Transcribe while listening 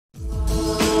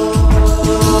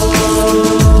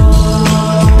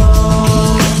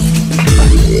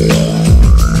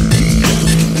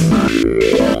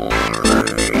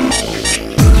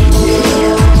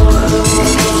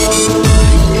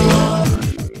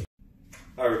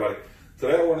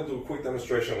Today I want to do a quick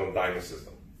demonstration on the diamond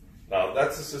system. Now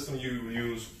that's the system you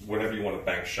use whenever you want to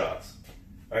bank shots,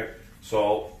 right?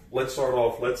 So let's start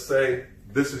off, let's say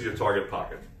this is your target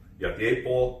pocket. You got the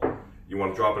 8-ball, you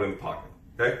want to drop it in the pocket,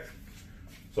 okay?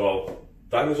 So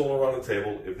diamonds all around the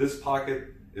table. If this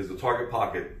pocket is the target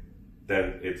pocket,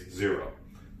 then it's 0.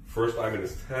 First diamond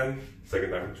is 10, second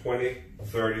diamond 20,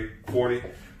 30, 40,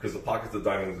 because the pockets of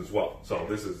diamonds as well. So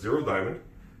this is 0 diamond,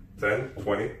 10,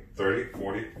 20, 30,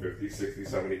 40, 50, 60,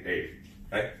 70, 80,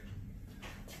 okay?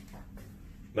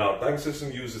 Now, diamond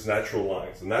system uses natural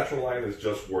lines. The natural line is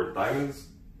just where diamonds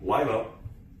line up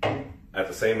at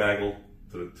the same angle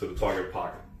to the target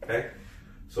pocket, okay?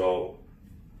 So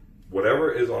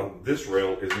whatever is on this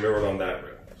rail is mirrored on that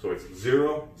rail. So it's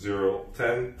 0, 0,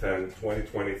 10, 10, 20,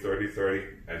 20, 30, 30,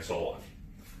 and so on.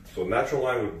 So natural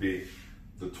line would be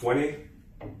the 20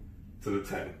 to the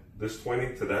 10. This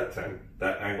 20 to that 10.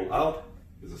 That angle out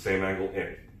is the same angle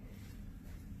in.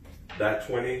 That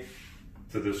 20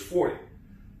 to this 40.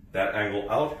 That angle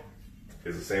out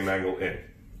is the same angle in.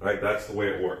 Right? That's the way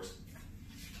it works.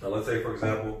 Now let's say, for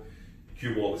example,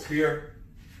 cue ball is here.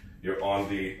 You're on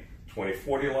the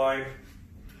 20-40 line.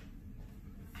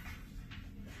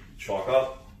 Chalk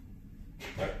up.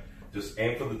 Right? Just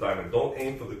aim for the diamond. Don't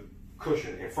aim for the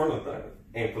cushion in front of the diamond.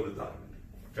 Aim for the diamond.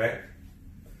 Okay?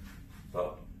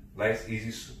 So nice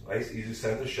easy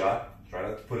center shot. Try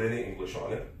not to put any English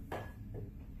on it.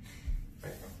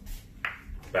 Okay.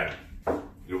 Bang.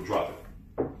 You'll drop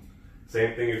it.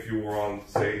 Same thing if you were on,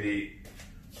 say, the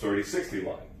 30-60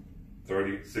 line.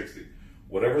 30-60.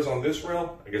 Whatever's on this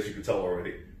rail, I guess you can tell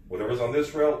already. Whatever's on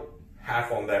this rail,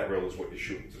 half on that rail is what you're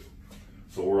shooting to.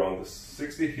 So we're on the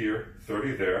 60 here,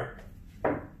 30 there.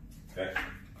 Okay.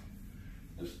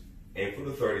 Just aim for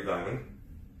the 30 diamond.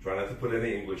 Try not to put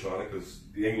any English on it because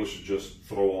the English should just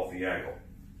throw off the angle.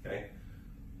 Okay.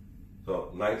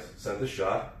 So nice center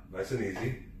shot, nice and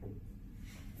easy.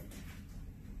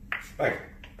 Bang.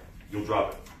 You'll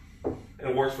drop it. And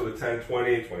it works for the 10,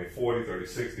 20, 20, 40, 30,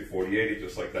 60, 40, 80,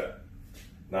 just like that.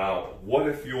 Now, what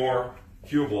if your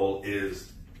cue ball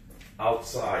is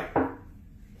outside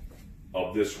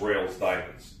of this rail's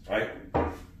diamonds, right?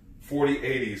 40,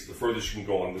 80 is the furthest you can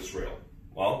go on this rail.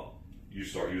 Well, you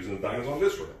start using the diamonds on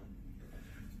this rail.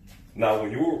 Now,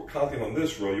 when you were counting on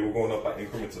this rail, you were going up by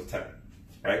increments of 10,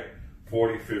 right?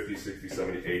 40, 50, 60,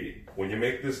 70, 80. When you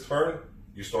make this turn,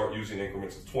 you start using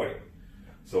increments of 20.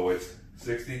 So it's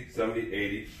 60, 70,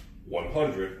 80,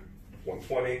 100,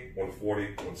 120, 140,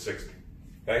 160,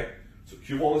 okay? So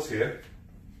cue ball is here.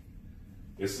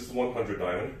 This is the 100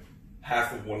 diamond.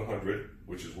 Half of 100,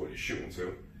 which is what you're shooting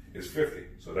to, is 50.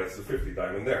 So that's the 50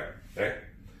 diamond there, okay?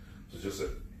 So just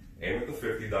aim at the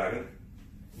 50 diamond,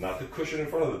 not the cushion in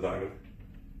front of the diamond,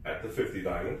 at the 50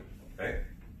 diamond, okay?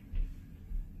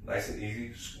 Nice and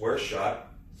easy, square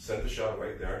shot, center shot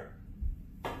right there.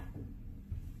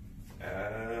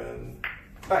 And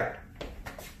bang.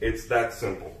 It's that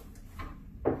simple.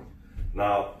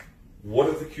 Now, what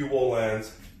if the cue ball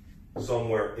lands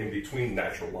somewhere in between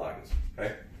natural lines,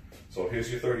 okay? So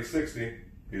here's your 30-60,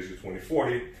 here's your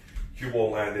 20-40, cue ball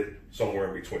landed somewhere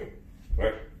in between,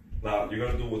 right? Now, you're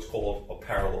gonna do what's called a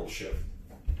parallel shift,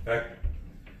 okay?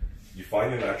 You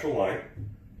find your natural line,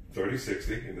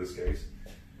 30-60 in this case,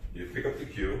 you pick up the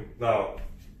cue. Now,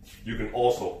 you can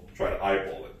also try to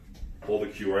eyeball it. Hold the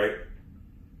cue right.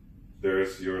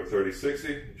 There's your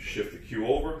 30-60, shift the cue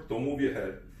over, don't move your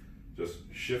head, just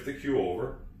shift the cue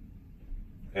over,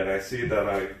 and I see that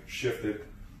I shifted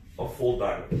a full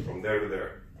diamond from there to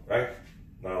there, right?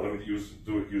 Now let me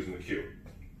do it using the cue.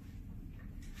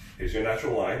 Here's your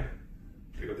natural line,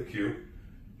 pick up the cue,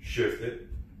 shift it.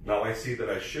 Now I see that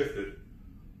I shifted,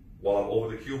 while I'm over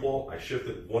the cue ball, I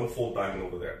shifted one full diamond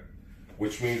over there,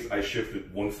 which means I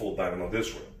shifted one full diamond on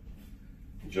this rail.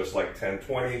 Just like 10,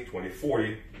 20, 20,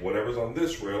 40, whatever's on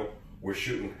this rail, we're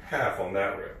shooting half on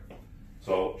that rail.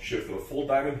 So shifted a full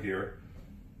diamond here,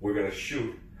 we're gonna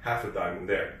shoot half a diamond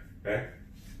there, okay?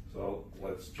 So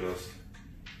let's just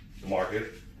mark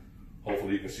it.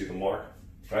 Hopefully you can see the mark,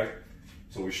 right?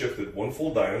 So we shifted one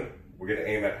full diamond, we're gonna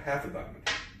aim at half a diamond.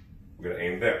 We're gonna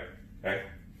aim there, okay?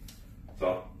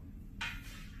 So,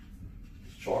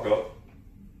 just chalk up.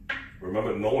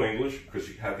 Remember, no English, because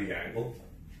you have the angle,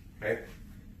 okay?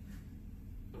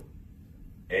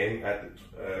 Aim at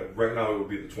the, right now it would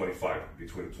be the 25.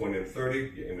 Between the 20 and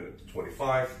 30, you're aiming at the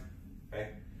 25,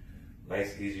 okay?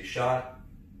 Nice, easy shot.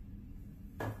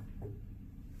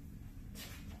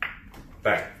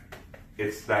 Bang.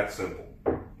 It's that simple.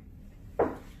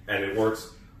 And it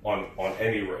works on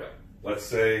any rail. Let's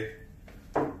say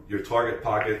your target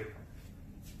pocket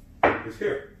is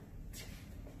here.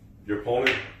 Your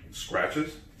opponent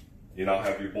scratches, You now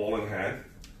have your ball in hand,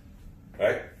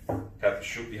 right? Have to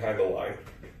shoot behind the line.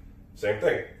 Same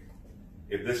thing.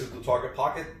 If this is the target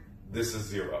pocket, this is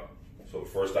 0. So the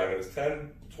first diamond is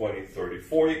 10, 20, 30,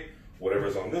 40.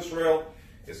 Whatever's on this rail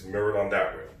is mirrored on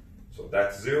that rail. So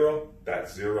that's 0,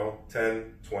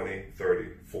 10, 20, 30,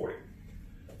 40.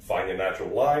 Find your natural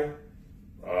line.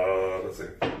 Let's see,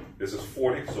 this is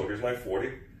 40, so here's my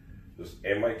 40. Just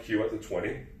aim my cue at the 20,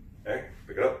 okay?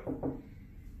 Pick it up.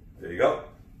 There you go.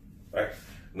 Right?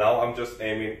 Now I'm just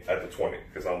aiming at the 20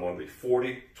 because I'm on the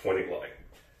 40, 20 line.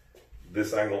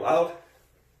 This angle out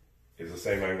is the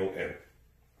same angle in.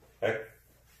 Okay?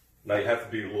 Now you have to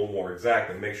be a little more exact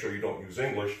and make sure you don't use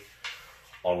English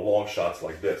on long shots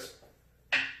like this.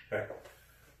 Okay?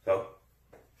 So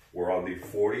we're on the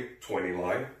 40, 20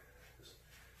 line.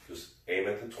 Just aim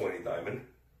at the 20 diamond.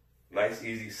 Nice,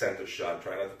 easy center shot.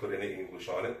 Try not to put any English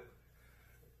on it.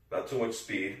 Not too much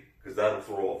speed, because that'll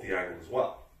throw off the angle as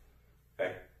well.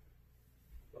 Okay?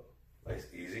 So, nice,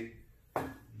 easy.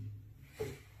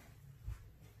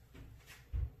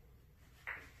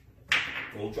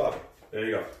 We'll drop it. There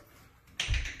you go.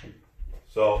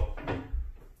 So,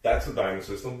 that's the diamond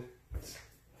system. It's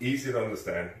easy to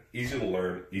understand, easy to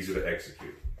learn, easy to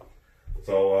execute.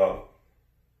 So,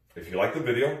 if you like the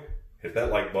video, hit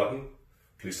that like button,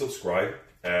 please subscribe,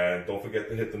 and don't forget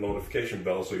to hit the notification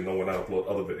bell so you know when I upload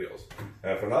other videos.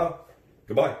 And for now,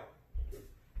 goodbye.